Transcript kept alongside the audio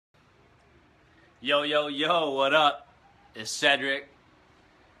Yo, yo, yo, what up? It's Cedric.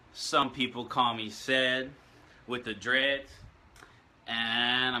 Some people call me Ced with the dreads.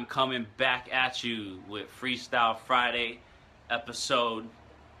 And I'm coming back at you with Freestyle Friday, episode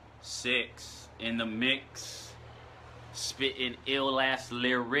 6 in the mix. Spitting ill ass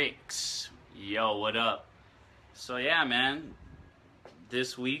lyrics. Yo, what up? So yeah, man.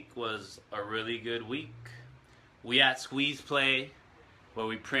 This week was a really good week. We at Squeeze Play, where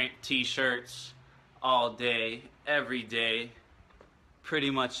we print t-shirts all day, every day.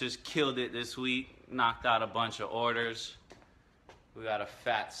 Pretty much just killed it this week. Knocked out a bunch of orders. We got a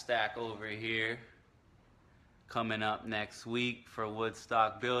fat stack over here coming up next week for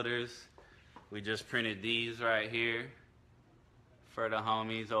Woodstock Builders. We just printed these right here for the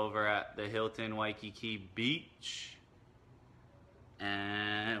homies over at the Hilton Waikiki Beach.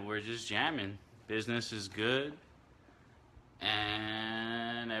 And we're just jamming. Business is good.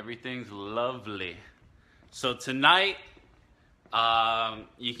 And everything's lovely. So tonight,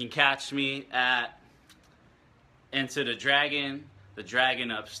 you can catch me at Into the Dragon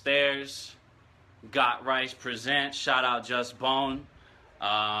Upstairs. Got Rice Presents. Shout out Just Bone.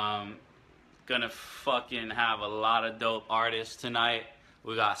 Gonna fucking have a lot of dope artists tonight.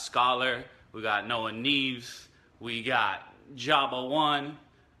 We got Scholar. We got Noah Neves. We got Jabba One.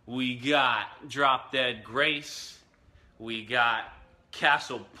 We got Drop Dead Grace. We got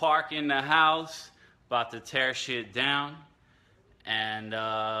Castle Park in the house, about to tear shit down. And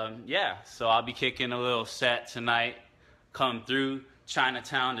yeah, so I'll be kicking a little set tonight. Come through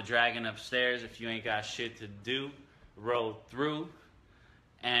Chinatown, the Dragon Upstairs. If you ain't got shit to do, roll through.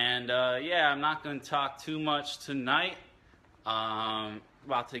 And yeah, I'm not gonna talk too much tonight.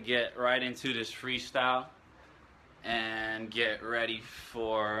 About to get right into this freestyle and get ready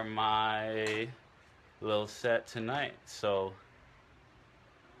for my little set tonight. So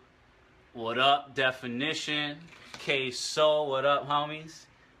what up, Definition? K-Soul, what up, homies?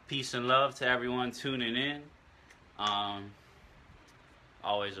 Peace and love to everyone tuning in.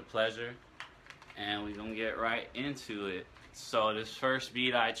 Always a pleasure. And we're gonna get right into it. So this first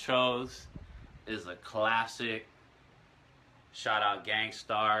beat I chose is a classic. Shout out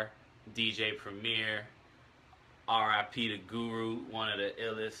Gangstar, DJ Premier, R.I.P. to Guru, one of the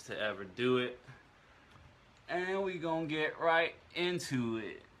illest to ever do it. And we gonna get right into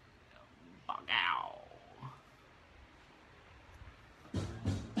it. Ow.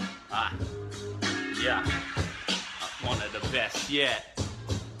 Yeah. One of the best yet.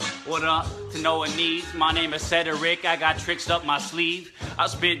 What up to Noah Neves? My name is Cedric. I got tricks up my sleeve. I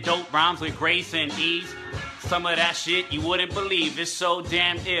spit dope rhymes with grace and ease. Some of that shit you wouldn't believe. It's so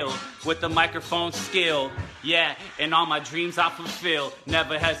damn ill with the microphone skill. Yeah, and all my dreams I fulfill.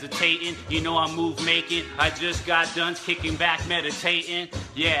 Never hesitating, you know I'm move making. I just got done kicking back, meditating.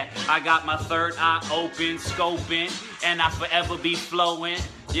 Yeah, I got my third eye open, scoping, and I forever be flowing.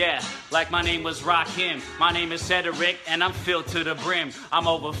 Yeah, like my name was Rakim. My name is Cedric, and I'm filled to the brim. I'm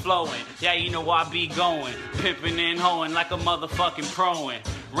overflowing. Yeah, you know I be going, pimping and hoeing like a motherfucking proing.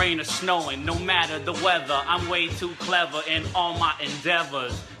 Rain or snowing, no matter the weather, I'm way too clever in all my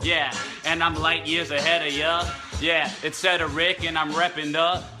endeavors. Yeah, and I'm light years ahead of ya. Yeah, it's Cedric and I'm reppin'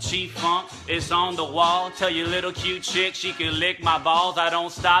 the Chief Funk. It's on the wall. Tell your little cute chick she can lick my balls. I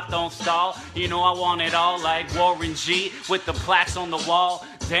don't stop, don't stall. You know I want it all like Warren G with the plaques on the wall.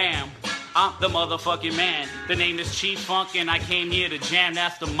 Damn, I'm the motherfucking man. The name is Chief Funk and I came here to jam.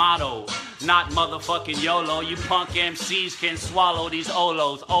 That's the motto. Not motherfucking YOLO. You punk MCs can swallow these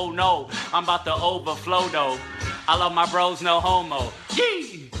Olos. Oh no, I'm about to overflow though. I love my bros, no homo.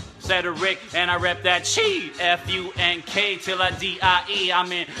 Yee! Cedric, and I rep that chi. F-U-N-K till I D-I-E.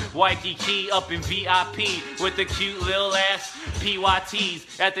 I'm in Waikiki up in VIP with the cute little ass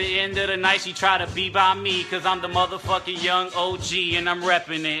PYTs. At the end of the night, she try to be by me, cause I'm the motherfucking young OG and I'm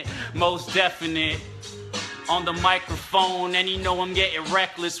repping it. Most definite. On the microphone, and you know I'm getting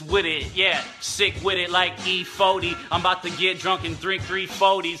reckless with it. Yeah, sick with it like E40. I'm about to get drunk and drink 3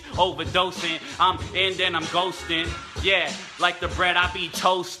 40s, overdosing. I'm in, then I'm ghosting. Yeah, like the bread I be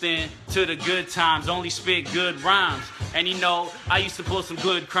toasting. To the good times, only spit good rhymes. And you know, I used to pull some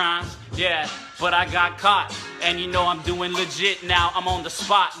good crimes. Yeah, but I got caught. And you know I'm doing legit now. I'm on the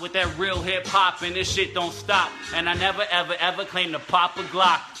spot with that real hip hop, and this shit don't stop. And I never ever ever claim to pop a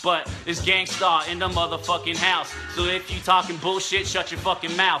Glock, but it's Gangstar in the motherfucking house. So if you talking bullshit, shut your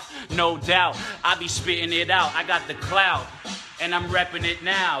fucking mouth. No doubt, I be spitting it out. I got the clout, and I'm repping it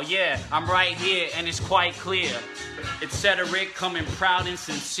now. Yeah, I'm right here, and it's quite clear. It's Cedric coming proud and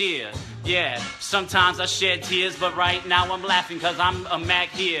sincere. Yeah, sometimes I shed tears, but right now I'm laughing cause I'm a Mac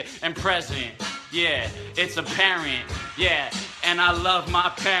here and present. Yeah, it's apparent. Yeah, and I love my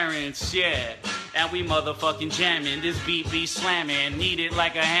parents. Yeah, and we motherfucking jamming. This beat be slamming, need it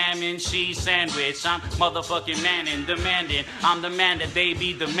like a ham and cheese sandwich. I'm motherfucking manning, demanding. I'm the man that they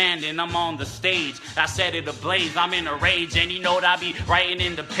be demanding. I'm on the stage, I set it ablaze. I'm in a rage, and you know what I be writing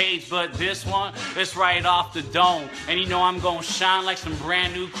in the page. But this one, it's right off the dome, and you know I'm gonna shine like some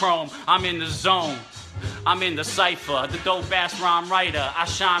brand new chrome. I'm in the zone, I'm in the cypher, the dope ass rhyme writer. I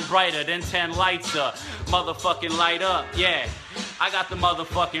shine brighter than 10 lights up. Motherfucking light up, yeah. I got the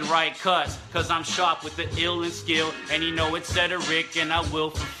motherfucking right cuts, cause I'm sharp with the ill and skill. And you know it's said a Rick, and I will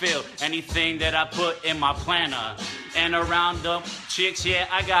fulfill anything that I put in my planner. And around them chicks, yeah,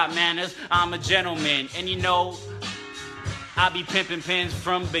 I got manners. I'm a gentleman, and you know I be pimping pins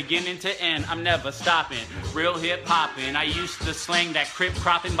from beginning to end. I'm never stopping, real hip hopping. I used to slang that crip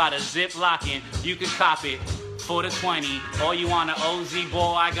cropping by the zip locking. You can cop it for the 20. Or you want an OZ,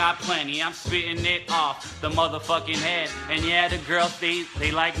 boy, I got plenty. I'm spitting it off the motherfucking head. And yeah, the girls, they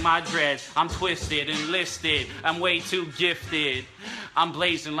like my dreads. I'm twisted and listed, I'm way too gifted. I'm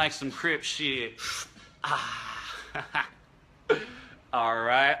blazing like some crip shit.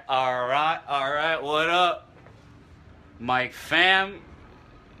 Alright, what up? Mike fam,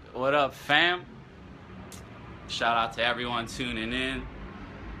 what up fam? Shout out to everyone tuning in.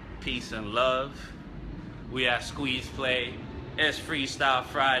 Peace and love. We at Squeeze Play. It's Freestyle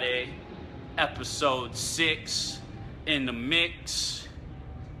Friday, episode 6 in the mix.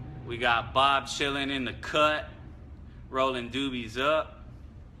 We got Bob chilling in the cut, rolling doobies up.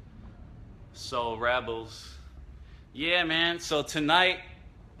 So rebels. Yeah man, so tonight,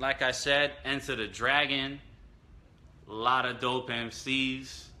 like I said, Enter the Dragon. A lot of dope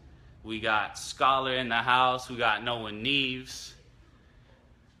MCs. We got Scholar in the house. We got Noah Neves.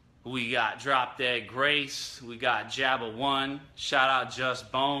 We got Drop Dead Grace. We got Jabba One. Shout out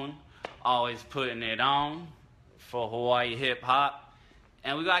Just Bone. Always putting it on for Hawaii hip hop.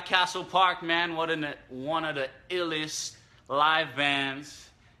 And we got Castle Park, man. One of the illest live bands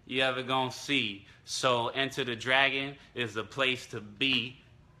you ever gonna see. So Enter the Dragon is the place to be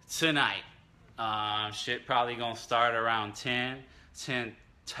tonight. Shit probably gonna start around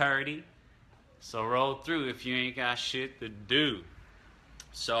 10:30. So roll through if you ain't got shit to do.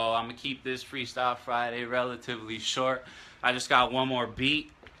 So I'm gonna keep this Freestyle Friday relatively short. I just got one more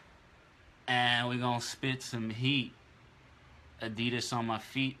beat, and we gonna spit some heat. Adidas on my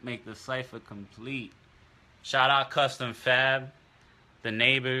feet, make the cipher complete. Shout out Custom Fab, the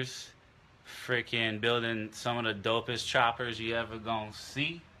neighbors, freaking building some of the dopest choppers you ever gonna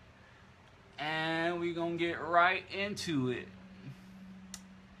see. And we gonna get right into it.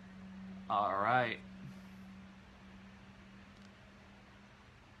 All right.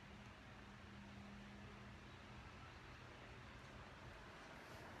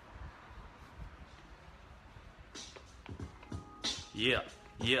 Yeah.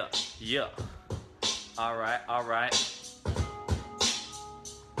 All right.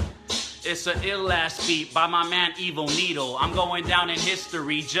 It's an ill ass beat by my man Evil Needle. I'm going down in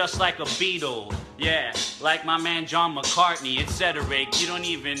history just like a Beatle. Yeah, like my man John McCartney, etc. You don't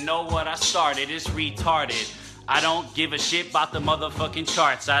even know what I started, it's retarded. I don't give a shit about the motherfucking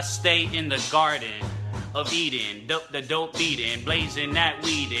charts. I stay in the garden of Eden, the dope beating, blazing that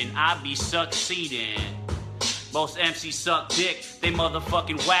weed, and I be succeeding. Most MCs suck dick, they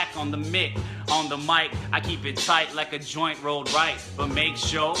motherfucking whack on the mic. On the mic, I keep it tight like a joint rolled right, but make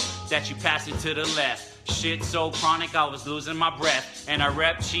sure that you pass it to the left. Shit so chronic, I was losing my breath, and I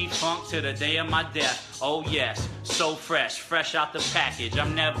rep Chief Funk to the day of my death. Oh yes, so fresh out the package,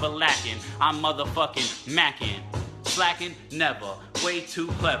 I'm never lacking, I'm motherfucking macking. Slacking, never, way too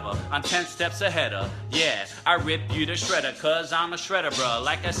clever, I'm 10 steps ahead of, yeah, I rip you to shredder, cause I'm a shredder, bruh.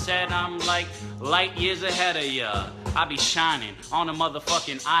 Like I said, I'm like light years ahead of ya. I be shining on a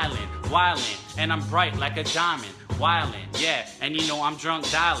motherfucking island, wildin', and I'm bright like a diamond, wildin', yeah, and you know I'm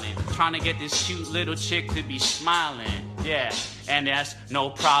drunk dialing, trying to get this cute little chick to be smiling, yeah, and that's no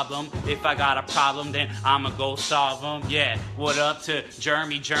problem. If I got a problem, then I'ma go solve them, yeah. What up to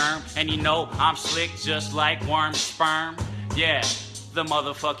Jeremy Germ? And you know I'm slick just like worm sperm, yeah, the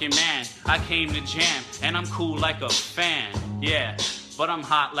motherfucking man. I came to jam, and I'm cool like a fan, yeah. But I'm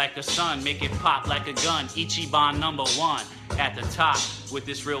hot like the sun, make it pop like a gun. Ichiban #1 at the top with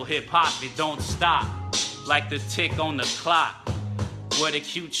this real hip hop. It don't stop like the tick on the clock. Where the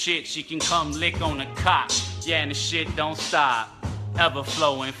cute shit, she can come lick on the cock. Yeah, and the shit don't stop. Ever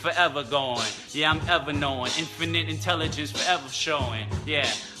flowing, forever going. Yeah, I'm ever knowing. Infinite intelligence forever showing.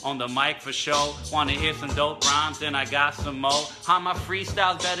 Yeah, on the mic for show. Wanna hear some dope rhymes? Then I got some more. How my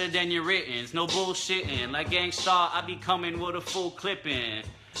freestyle's better than your writtens. No bullshitting. Like Gangstar, I be coming with a full clipping.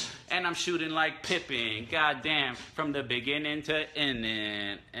 And I'm shooting like Pippin. Goddamn, from the beginning to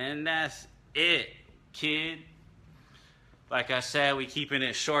ending. And that's it, kid. Like I said, we keeping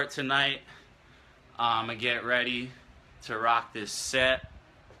it short tonight. I'ma get ready to rock this set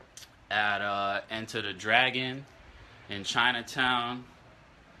at Enter the Dragon in Chinatown.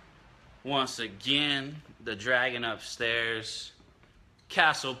 Once again, the Dragon upstairs.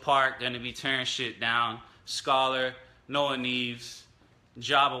 Castle Park, gonna be tearing shit down. Scholar, Noah Neves,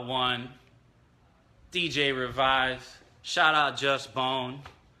 Jabba One, DJ Revive. Shout out Just Bone.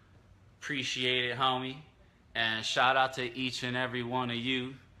 Appreciate it, homie. And shout out to each and every one of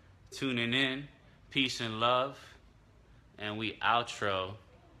you tuning in. Peace and love. And we outro.